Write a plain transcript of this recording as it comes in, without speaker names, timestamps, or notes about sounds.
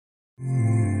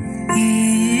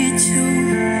icyo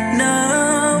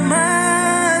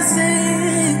namaze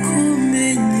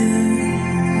kumenya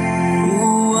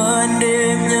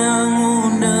uwandemya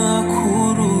nkunda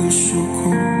kurusha uko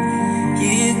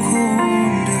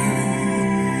yikunda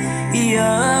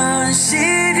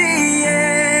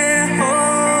yanshiriyeho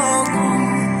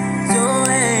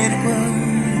kuryoherwa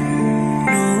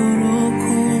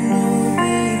n'urukundo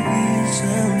rwe rwinshi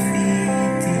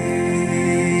amfite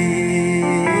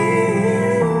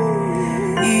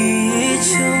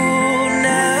icyo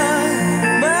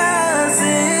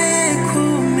namaze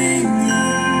kumenya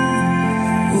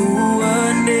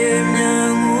uwandemya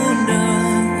nkunda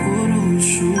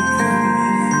kurusha uko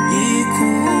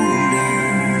yikunda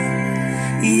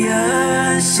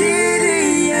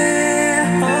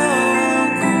yanshiriyeho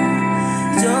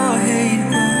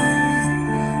kuryoherwa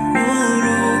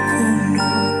n'urukundo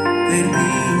rwe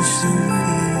rwinshi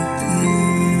amfite.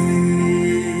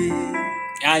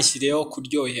 yashyiriyeho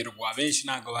kuryoherwa. Benshi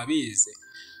ntabwo babizi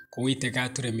ko Uwiteka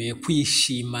yaturemeye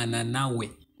kwishimana nawe.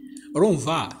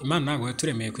 Urumva Imana ntabwo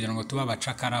yaturemeye kugira ngo tube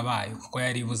abacakara bayo, kuko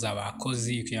yari ibuze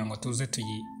abakozi kugira ngo tuze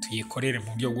tuyikorere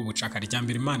mu buryo bw'ubucakara.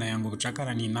 Icyambere Imana yanga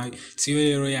ubucakara, ni nayo siyo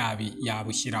rero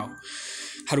yabushyiraho.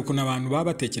 Hari ukuntu abantu baba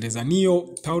batekereza,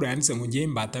 niyo Pawulo yanditse ngo ngiye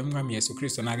imbata y'umwami Yesu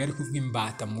Kristo, ntabwo ari kuvuga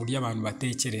imbata mu buryo abantu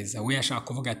batekereza. We yashaka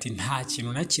kuvuga ati nta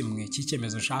kintu na kimwe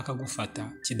cy'icyemezo nshaka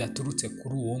gufata kidaturutse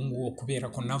kuri uwo nguwo, kubera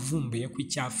ko navumbuye ko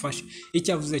icyafashe,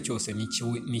 icyo avuze cyose ni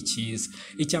cyiza,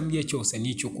 icyo ambwiye cyose ni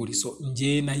icy'ukuri. So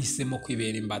njye nahisemo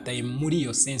kwibera imbata ye muri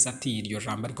iyo sense ati iryo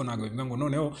jambo, ariko ntabwo bivuga ngo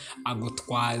noneho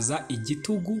agutwaza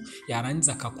igitugu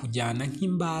yarangiza akakujyana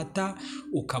nk'imbata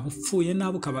ukaba upfuye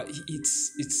nabi, ukaba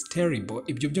it's terrible.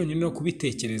 Ibyo byonyine no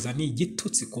kubitekereza ni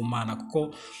igitutsi ku Mana,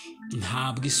 kuko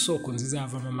ntabwo isoko nziza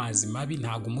yavamo amazi mabi,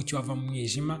 ntabwo umucyo wava mu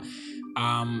mwijima,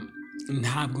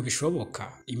 ntabwo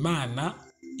bishoboka. Imana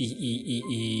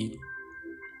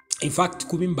in fact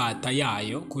kuba imbata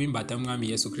yayo, kuba imbata y'umwami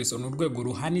Yesu Kristo ni urwego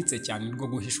ruhanitse cyane rwo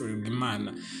guhishurirwa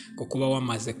Imana, ko kuba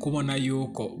wamaze kubona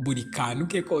yuko buri kantu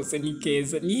ke kose ni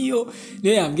keza. Niyo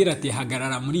yambwira ati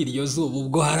hagarara muri iryo zuba,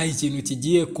 ubwo hari ikintu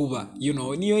kigiye kuba,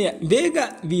 niyo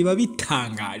mbega biba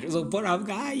bitangaje. So Paul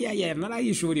avuga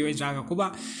narayishuriwe nshaka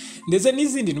kuba, ndetse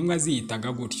n'izindi ntumwa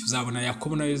ziyitaga gutyo. Uzabona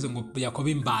Yakobo nawe ngo Yakobo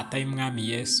imbata y'umwami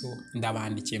Yesu,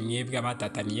 ndabandikiye mwebwe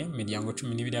abatataniye imiryango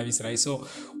 12 y'Abisirayeli. So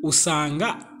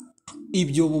usanga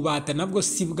ibyo bubata nabwo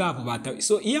si bwa bubata.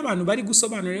 So iyo abantu bari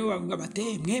gusobanura rero bavuga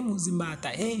bati mwe muzi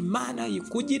imbata, Imana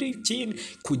kugira ikintu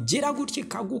kugira gutya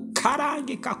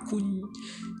ikagukarange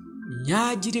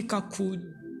ikakunyagira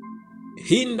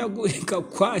ikakuhindagura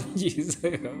ikakwangiza.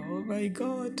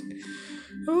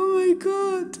 Oh my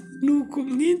God, nuko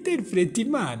mwinterprete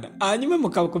Imana, hanyuma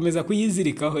mukakomeza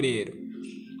kuyizirikaho. Rero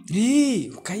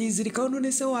ukayizirikaho,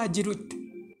 none se wagira ute?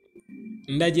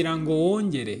 Ndagira ngo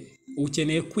wongere,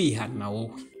 ukeneye kwihana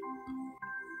wowe.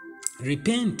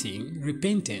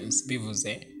 Repentance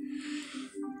bivuze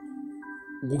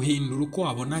guhindura uko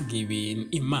wabonaga ibintu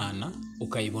Imana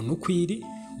ukayibona uko iri,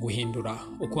 guhindura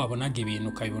uko wabonaga ibintu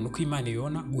ukayibona uko Imana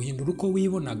ibibona, guhindura uko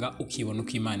wibonaga ukibona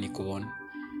uko Imana ikubona.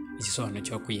 Igisobanuro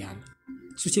cyo kwihana.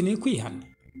 So ukeneye kwihana,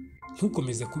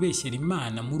 ntukomeze kubeshyera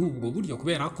Imana muri ubwo buryo,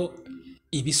 kubera ko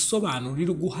ibisobanuro uri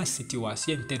guha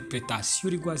situation, interpretation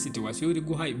uri guha situation, uri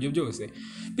guha ibyo byose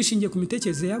bishingiye ku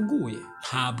mitekerereze yaguye,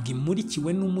 ntabwo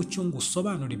imurikiwe n'umucyo ngo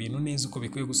usobanure ibintu neza uko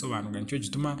bikwiye gusobanurwa. Nicyo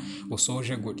gituma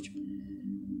usoje gutyo.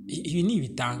 Ibi ni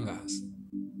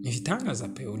ibitangaza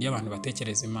pe uburyo abantu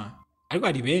batekereza Imana. Ariko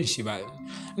hari benshi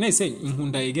nese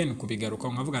nkunda again kubigaruka,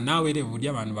 nkavuga nawe reba uburyo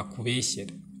abantu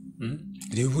bakubeshyera.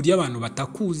 Reba uburyo abantu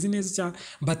batakuzi neza cyangwa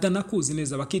batanakuzi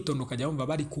neza, bakitonda ukajya bumva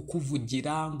bari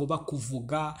kukuvugira ngo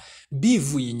bakuvuga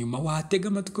bivuye inyuma, watega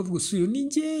amatwi ukavuga usuyo ni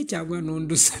njye cyangwa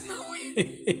n'undi usa nawe.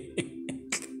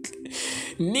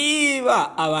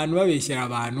 Niba abantu babeshyera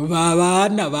abantu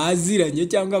babana baziranye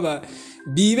cyangwa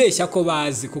bibeshya ko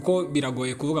bazi, kuko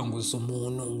biragoye kuvuga ngo uzi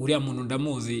umuntu, uriya muntu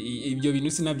ndamuzi, ibyo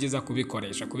bintu sinabyiza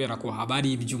kubikoresha, kubera ko haba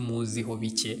ari ibyo umuziho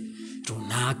bike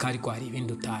runaka, ariko hari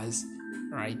ibindi utazi,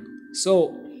 right?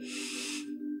 So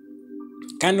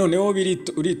kandi noneho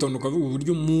uritonda ukavuga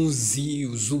uburyo umuzi,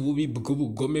 uzi ububi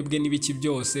bw'ubugome bwe n'ibiki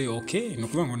byose. Okay, ni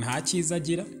ukuvuga ngo nta cyiza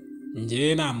agira.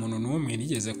 Njye nta muntu n'umwe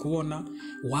nigeze kubona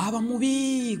waba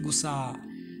mubi gusa.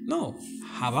 No,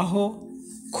 habaho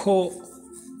ko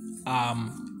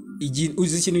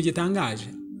uzi ikintu gitangaje,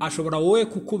 ashobora wowe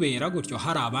kukubera gutyo,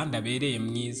 hari abandi abereye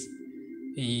mwiza,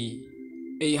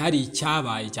 hari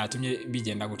icyabaye cyatumye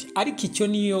bigenda gutyo. Ariko icyo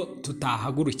niyo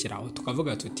tutahagurukiraho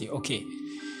tukavuga tuti okay,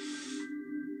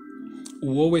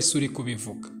 wowe se uri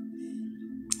kubivuga,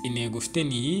 intego ufite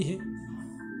ni iyihe?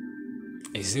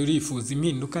 Ese urifuza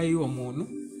impinduka y'uwo muntu?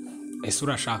 ese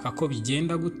urashaka ko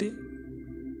bigenda gute?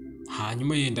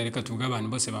 Hanyuma yenda reka tuvuge abantu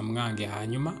bose bamwange,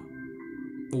 hanyuma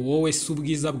wowe se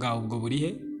ubwiza bwawe ubwo buri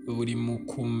he? Buri mu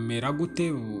kumera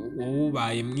gute? Wowe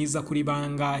ubaye mwiza kuri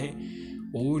bangahe?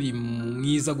 Wowe uri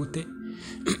mwiza gute?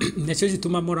 Nicyo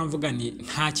gituma mpora mvuga ni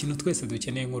nta kintu twese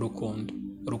dukeneye nk'urukundo.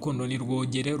 Urukundo ni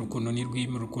rwogere, urukundo ni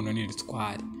rwime, urukundo ni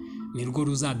rutware, ni rwo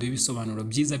ruzaduha ibisobanuro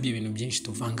byiza by'ibintu byinshi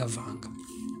tuvangavanga.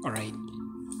 Alright,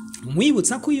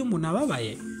 mwibutsa ko iyo umuntu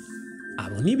ababaye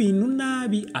abona ibintu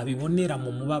nabi abibonera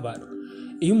mu mubabaro.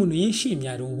 Iyo umuntu yishimye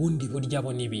hari ubundi buryo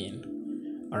abona ibintu.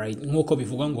 Alright, nk'uko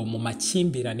bivugwa ngo mu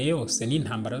makimbirane yose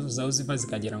n'intambara zaho ziva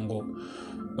zikagira ngo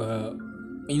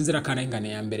inzirakarengane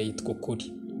ya mbere yitwa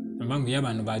ukuri. Impamvu iyo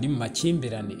abantu bari mu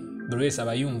makimbirane buri wese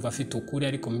aba yumva afite ukuri,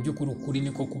 ariko mu by'ukuri ukuri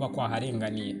niko kuba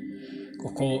kwaharenganiye,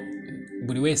 kuko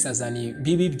buri wese azani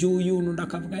bibi by'uyu n'undi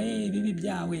akavuga bibi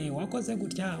byawe, wakoze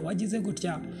gutya, wagize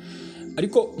gutya.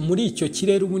 Ariko muri icyo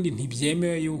kirere ubundi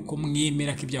ntibyemewe yuko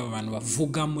mwemera ko ibyo abantu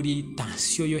bavuga muri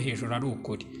tension yo hejuru ari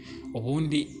ukuri.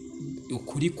 Ubundi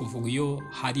ukuri kuvuga iyo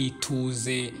hari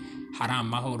ituze, hari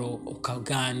amahoro,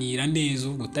 ukaganira neza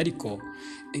uvuga, ariko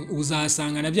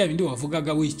uzasanga na bya bindi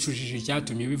wavugaga wicujije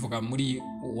icyatumye bivuga muri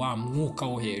wa mwuka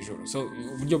wo hejuru. So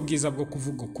uburyo bwiza bwo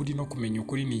kuvuga ukuri no kumenya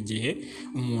ukuri ni igihe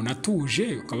umuntu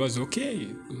atuje ukabaza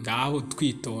ngaho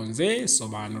twitonze,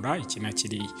 sobanura iki na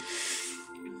kiriya.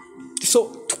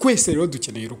 So twese rero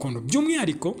dukeneye urukundo,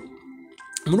 by'umwihariko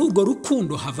muri urwo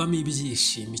rukundo havamo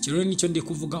ibyishimo. Iki rero nicyo ndi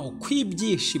kuvuga, uko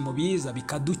ibyishimo biza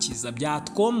bikadukiza,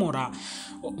 byatwomora,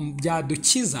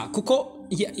 byadukiza. Kuko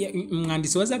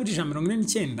umwanditsi wa Zaburi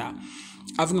 149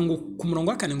 avuga ngo ku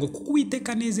murongo wa 4 ngo kuko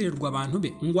Uwiteka anezererwa abantu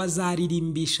be, ngo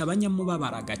azaririmbisha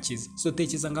abanyamubabaro agakiza. So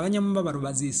tekereza ngo abanyamubabaro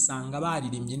bazisanga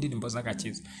baririmbye indirimbo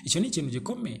z'agakiza. Icyo ni ikintu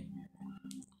gikomeye.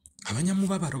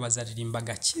 Abanyamubabaro bazaririmba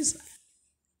agakiza.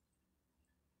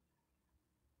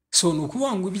 So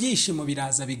nukuvuga ngo ibyishimo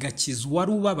biraza bigakiza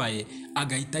uwari ubabaye,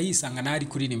 agahita yisanga nari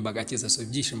kuririmba agakiza. So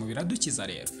ibyishimo biradukiza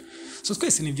rero. So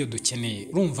twese nibyo dukeneye.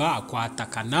 Urumva,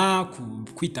 kwatakana,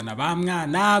 kwitana ba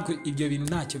mwana, ibyo bintu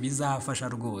ntacyo bizafasha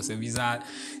rwose.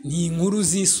 Ni inkuru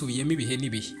zisubiyemo ibihe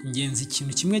n'ibihe. Ingenzi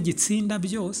ikintu kimwe gitsinda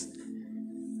byose,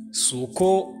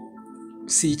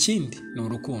 si ikindi, ni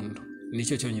urukundo.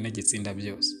 Nicyo cyonyine gitsinda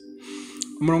byose.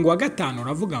 Umurongo wa 5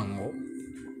 uravuga ngo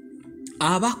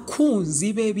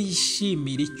abakunzi be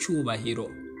bishimira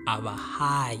icyubahiro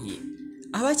abahaye.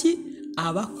 Abaki?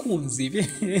 Abakunzi be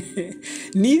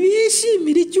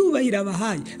nibishimira icyubahiro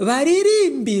abahaye,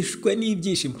 baririmbishwe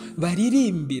n'ibyishimo,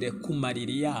 baririmbire ku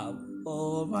mariri yabo.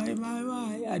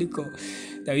 Bye. Ariko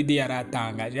Dawidi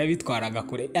yaratangaje, yabitwaraga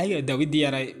kure. Dawidi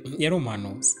yari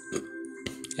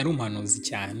umuhanuzi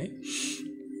cyane,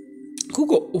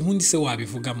 kuko ubundi se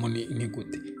wabivugamo ni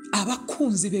gute?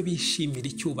 Abakunzi be bishimira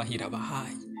icyubahiro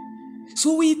abahaye.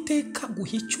 So Uwiteka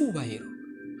guha icyubahiro.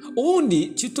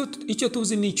 Ubundi icyo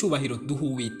tuzi ni icyubahiro duha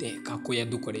Uwiteka ko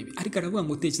yadukoreye ibi. Ariko aravuga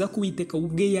ngo tekereza ko Uwiteka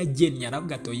ubwe yagennye,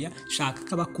 aravuga atoya shaka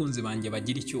ko abakunzi banjye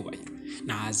bagira icyubahiro.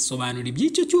 Nasobanura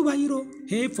iby'icyo cyubahiro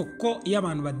hepfo, ko iyo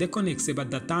abantu badekonexe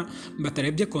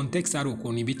batarebye context hari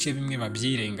ukuntu ibice bimwe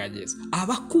babyirengagiza.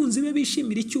 Abakunzi be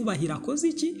bishimira icyubahiro akoze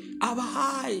iki?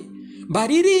 Abahaye,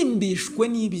 baririmbishwe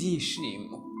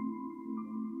n'ibyishimo.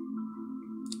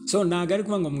 So ntago ari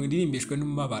kuvuga ngo mwiririmbishwe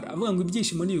n'umubabaro, avuga ngo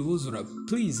ibyishimo nibibuzura,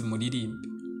 please muririmbe.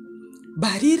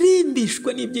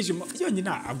 Baririmbishwe n'ibyishimo, byonyine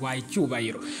agwaye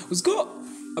icyubahiro. Uziko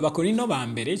Abakorinto ba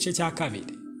mbere igice cya 2,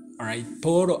 alright,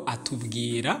 Paul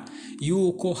atubwira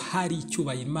yuko hari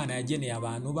icyubahiro Imana yageneye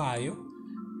abantu bayo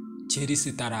kera isi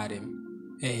itararema.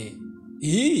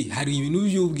 Hari ibintu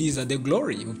by'ubwiza, the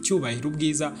glory, icyubahiro,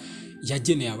 ubwiza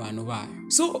yageneye abantu bayo.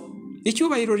 So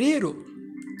icyubahiro rero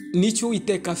nicyo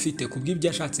Uwiteka afite, kubw'ibyo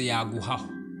ashatse yaguhaho.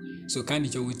 So kandi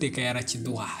icyo Uwiteka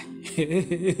yarakiduhaye.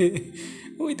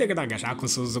 Uwiteka nagashaka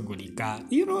usuzugurika.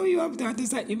 You have to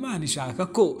understand, Imana ishaka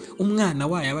ko umwana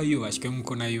wayo aba yubashywe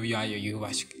nk'uko nayo yayo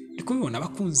yubashywe. Ndi kubibona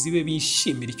abakunzi be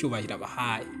bishimira icyubahiro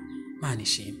abahaye. Imana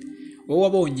ishimwe. Wowe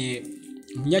wabonye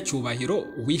umunyacyubahiro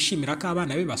wishimira ko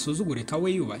abana be basuzugurika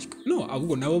we yubashywe? No,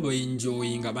 ahubwo nabo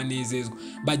benjoyinga, banezezwa,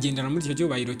 bagendana muri icyo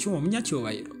cyubahiro cy'uwo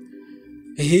munyacyubahiro.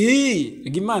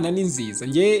 Imana ni nziza.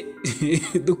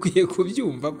 Dukwiye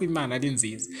kubyumva ko Imana ari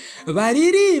nziza.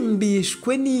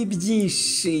 Baririmbishwe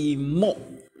n'ibyishimo.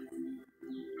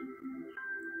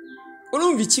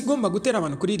 Urumva ikigomba gutera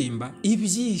abantu kuririmba?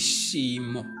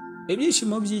 Ibyishimo.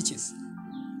 Ibyishimo by'ikiza,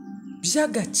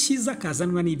 by'agakiza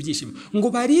kazanwa n'ibyishimo. Ngo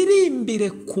baririmbire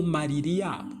ku mariri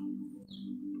yabo.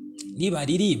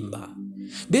 Nibaririmba,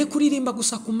 be kuririmba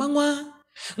gusa ku manywa,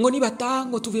 ngo nibataha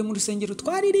ngo tuvuye mu rusengero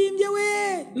twaririmbye we.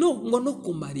 No, ngo no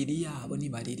ku mariri yabo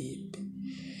nibaririmbe.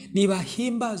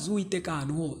 nibahimbaza Uwiteka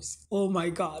ahantu hose. Oh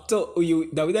my God. So uyu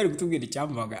Dawidi ari kutubwira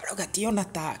icyamuvaga, aravuga ati iyo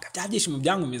nataga bya byishimo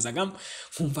byankomezagamo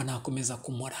nkumva nakomeza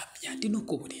kumuramya ndi no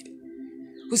ku buriri.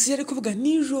 Gusa yari kuvuga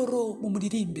nijoro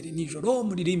mumuririmbire, nijoro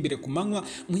muririmbire ku manywa.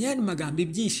 Mu yandi magambo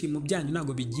ibyishimo byanyu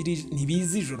ntabwo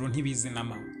ntibizi ijoro ntibizi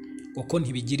n'amanywa, kuko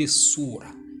ntibigira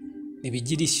isura,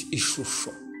 ntibigira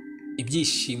ishusho.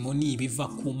 Ibyishimo ni ibiva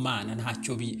ku Mana,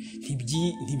 ntacyo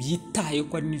ntibyitaye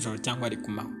ko ari nijoro cyangwa ari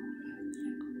ku manywa.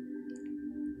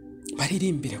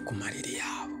 Baririmbire ku mariri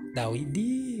yabo.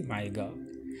 Dawidi, my God,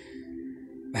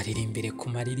 baririmbire ku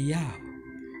mariri yabo.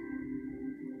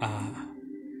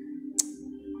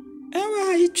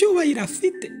 Icyubahiro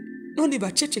afite none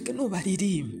baceceke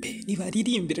nubaririmbe,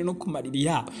 nibaririmbire no ku mariri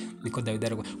yabo. Niko Dawidi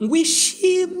aravuga ngo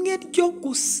ishimwe ryo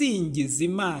gusingiza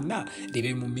Imana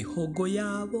ribe mu mihogo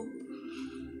yabo.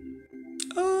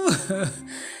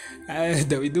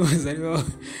 Dawidi aribo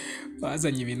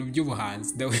bazanye ibintu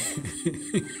by'ubuhanzi.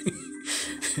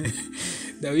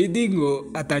 Dawidi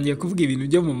ngo atangiye kuvuga ibintu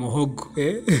byo mu muhogo,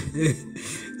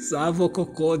 za vocal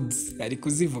cords ari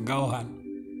kuzivugaho hano.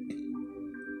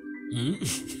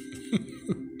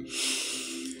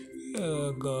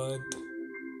 Oh God.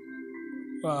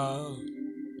 Wow.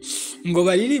 Ngo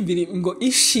baririmbire ngo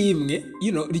ishimwe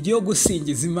ryo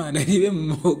gusingiza Imana ribe mu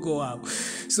muhogo wabo.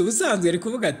 So ubusanzwe ari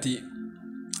kuvuga ati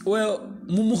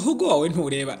mu muhogo wawe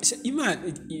ntureba. Imana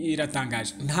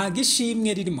iratangaje, ntago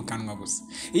ishimwe riri mu kanwa gusa,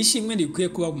 ishimwe rikwiye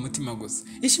kuba mu mutima gusa,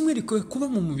 ishimwe rikwiye kuba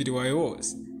mu mubiri wawe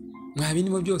wose.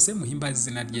 Mwabinimo byose muhimbaza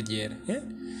izina rye ryera.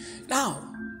 Now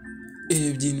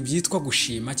ibintu byitwa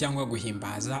gushima cyangwa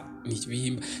guhimbaza ni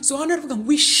ibihimba. So hano aravuga ngo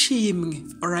wishimwe,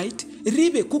 alright,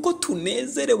 ribe kuko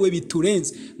tunezerewe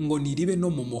biturenze, ngo niribe no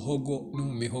mu muhogo no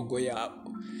mu mihogo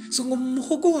yabo. So ngo mu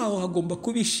muhogo wawe hagomba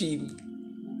kubishimwe.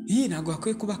 Ntabwo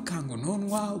hakwiye kuba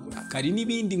kangononwa, uburakari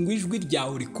n'ibindi, ngo ijwi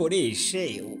ryawe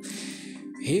rikoreshe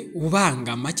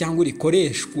ubangama cyangwa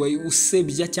rikoreshwe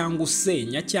usebya cyangwa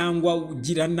usenya cyangwa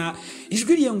ugirana.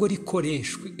 Ijwi ryawe ngo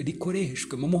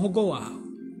rikoreshwe mu muhogo wawe,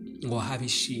 ngo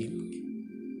habishimwe.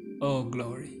 Oh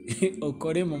glory.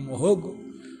 Ukore mu muhogo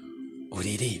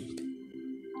uririmbe,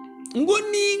 ngo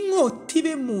n'inkota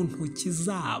ibe mu ntoki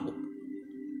zabo.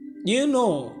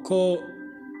 Ko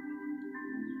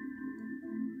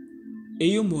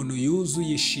iyo umuntu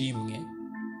yuzuye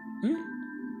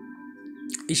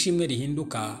ishimwe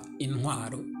rihinduka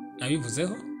intwaro.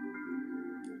 Nabivuzeho,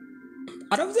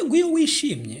 aravuze ngo iyo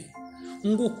wishimye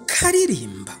ngo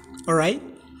ukaririmba, alright,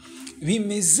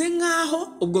 bimeze nkaho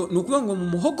ubwo ni ukuvuga ngo mu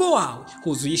muhogo wawe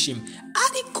huzuye ishimwe.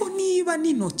 Ariko niba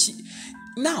n'intoki,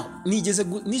 now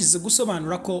nigeze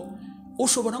gusobanura ko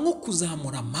ushobora nko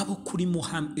kuzamura amaboko urimo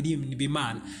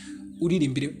Imana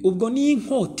uririmbire, ubwo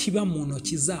n'inkota iba mu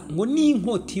ntoki zabo, ngo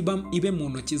n'inkota ibe mu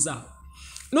ntoki zabo.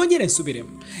 Nongere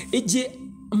nsubiremo, igihe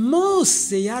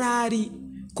Mose yari ari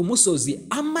ku musozi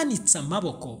amanitse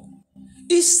amaboko,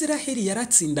 Israheli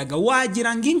yaratsindaga.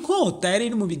 Wagira ngo inkota yari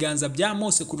iri mu biganza bya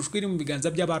Mose kurusha iri mu biganza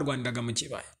by'abarwaniraga mu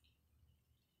kibaya.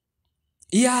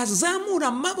 Yazamura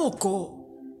amaboko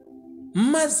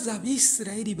maze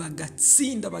Abisiraheli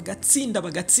bagatsinda.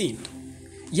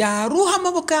 Yaruha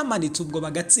amaboko yamanitse, ubwo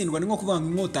bagatsindwa. Ni nko kuvuga ngo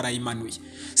inkota arayimanuye.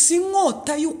 Si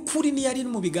inkota y'ukuri niyo yari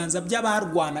mu biganza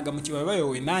by'abarwanaga mu kibaya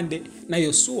bayobowe nande na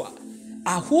Yosuwa,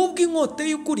 ahubwo inkota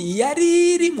y'ukuri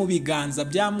yari iri mu biganza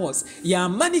bya Mose.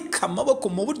 Yamanika amaboko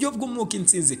mu buryo bw'umwuka,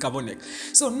 intsinzi ikaboneka.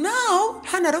 So now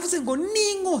hano aravuze ngo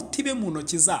n'inkota ibe mu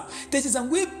ntoki zabo. Tekereza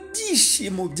ngo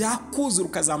ibyishimo byakuzura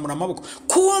ukazamura amaboko.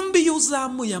 Kumbi iyo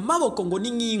uzamuye amaboko ngo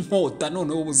ni nk'inkota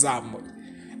noneho uba uzamuye.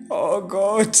 Oh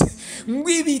God. Ngo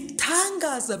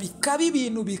ibitangaza bikaba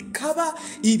ibintu, bikaba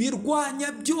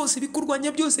ibirwanya byose,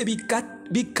 bikurwanya byose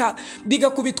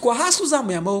bigakubitwa hasi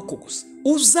uzamuye amaboko gusa.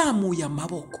 Uzamuye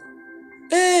amaboko.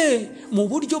 Mu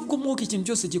buryo bw'umwuka ikintu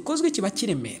cyose gikozwe kiba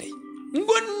kiremereye.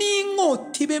 Ngo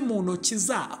n'inkota ibe mu ntoki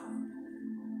zabo.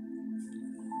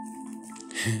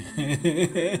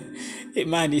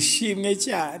 Imana ishimwe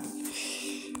cyane.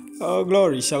 Oh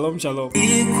glory. Shalom.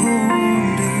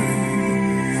 ikunda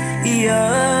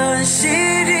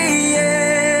yashimwe